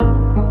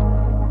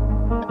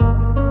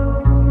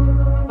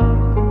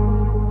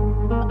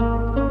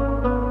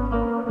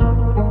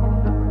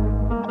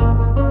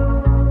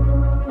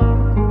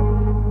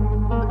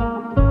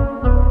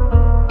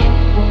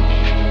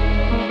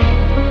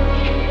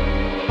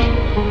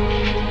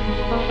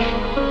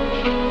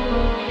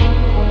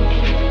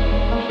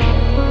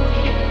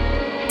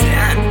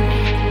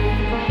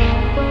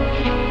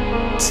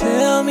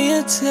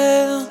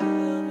tale,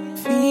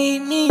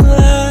 feed me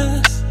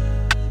lies,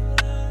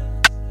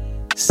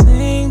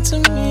 sing to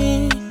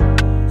me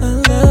a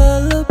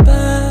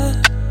lullaby,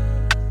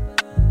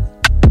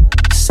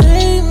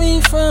 save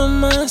me from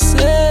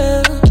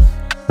myself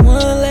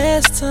one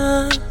last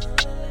time,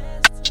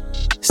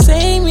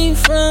 save me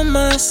from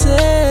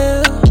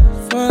myself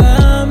or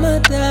I'ma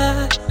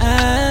die.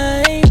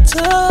 I ain't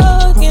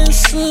talking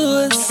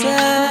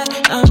suicide,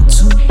 I'm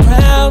too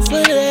proud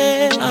for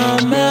that.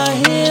 I'm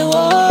out here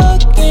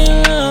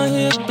walking around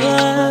here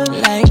blind,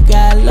 like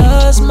I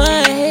lost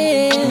my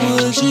head.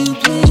 Would you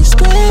please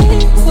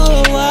stay for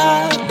a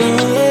while?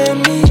 Don't let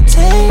me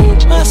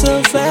take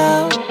myself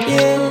out,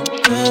 yeah.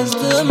 Cause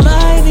the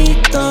mighty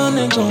throne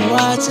ain't gon'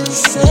 watch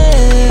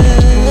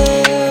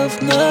itself,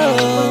 no.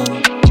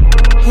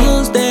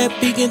 Who's that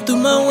peeking through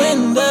my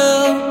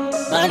window?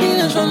 My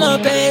demons from my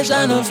past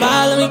tryna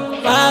follow me,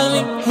 follow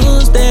me.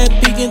 Who's that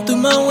peeking through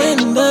my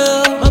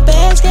window? My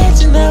past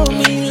catching up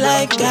with me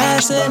like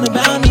God sent a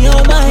bounty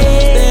on my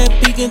head. Who's that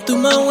peeking through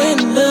my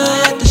window? I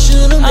have to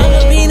shoot him.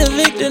 I'ma be the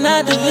victim,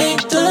 not the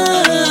victim.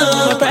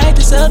 I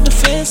practice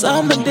self-defense,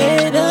 I'm a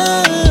dead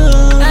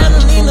end. I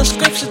don't need no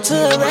scripture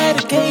to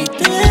eradicate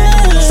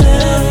them.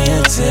 Tell me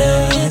a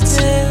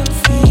tale,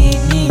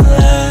 feed me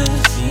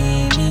lies,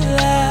 feed me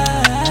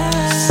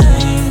lies.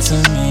 Sing to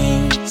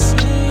me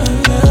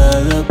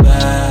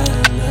lullaby,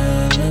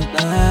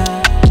 lullaby.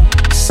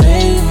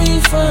 Save me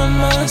from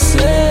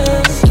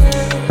myself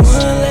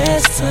one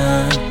last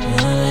time,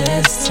 one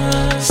last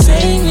time.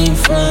 Save me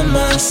from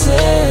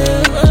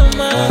myself,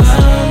 I'ma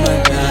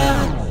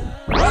die.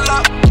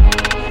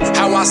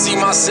 How I see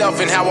myself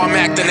and how I'm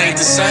acting ain't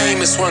the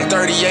same. It's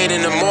 1:38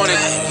 in the morning.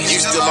 You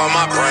still on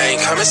my brain,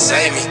 come and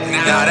save me.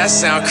 Nah, that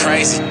sound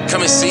crazy,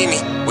 come and see me.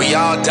 We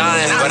all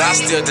dying, but I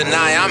still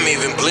deny I'm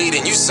even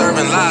bleeding. You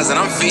serving lies that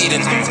I'm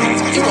feeding.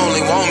 You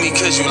only want me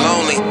cause you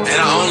lonely,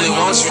 and I only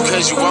want you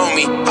cause you want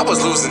me. I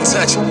was losing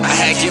touch, I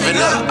had given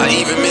up, I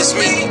even missed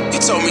me. You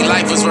told me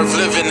life was worth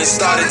living and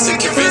started to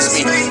convince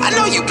me. I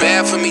know you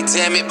bad for me,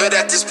 damn it, but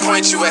at this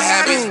point you a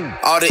habit.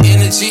 All the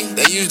energy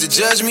they used to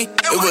judge me,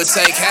 it would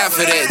take half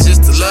of that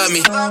just to love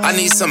me. I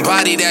need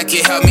somebody that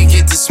can help me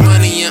get this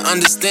money and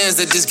understands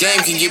that this game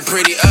can get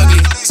pretty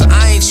ugly. So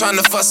I ain't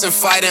tryna fuss and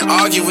fight and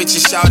argue with you,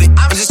 shawty.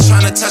 I'm just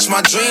tryna touch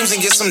my dreams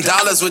and get some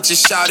dollars with you,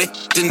 shawty.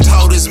 Done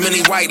told as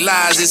many white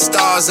lies as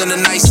stars in the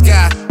night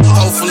sky.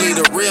 Hopefully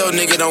the real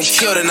nigga don't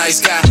kill the nice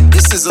guy.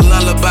 This is a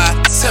lullaby.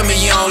 Tell me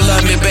you don't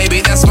love me,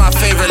 baby, that's my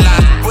favorite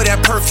lie. With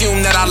that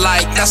perfume that I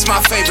like, that's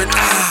my favorite.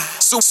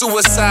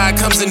 Suicide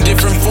comes in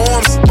different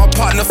forms. My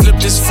partner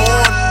flipped his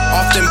form.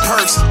 Often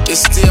perks, it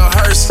still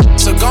hurts.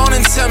 So go on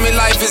and tell me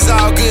life is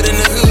all good in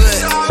the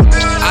hood.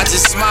 I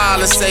just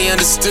smile and stay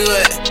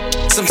understood.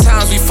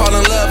 Sometimes we fall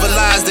in love with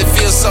lies that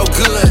feel so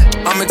good.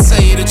 I'ma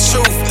tell you the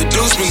truth, the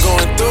Deuce been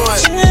going through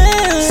it.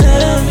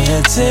 Tell me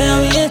a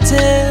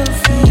tale,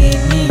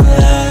 feed me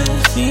lies,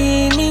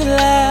 feed me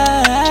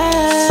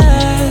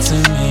lies. To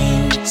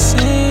me,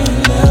 sing a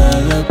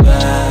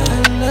lullaby,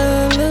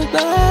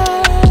 lullaby.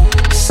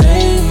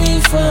 Save me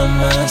from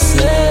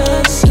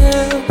myself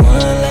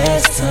one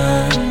last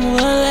time,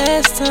 one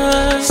last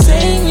time.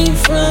 Save me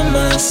from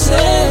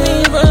myself.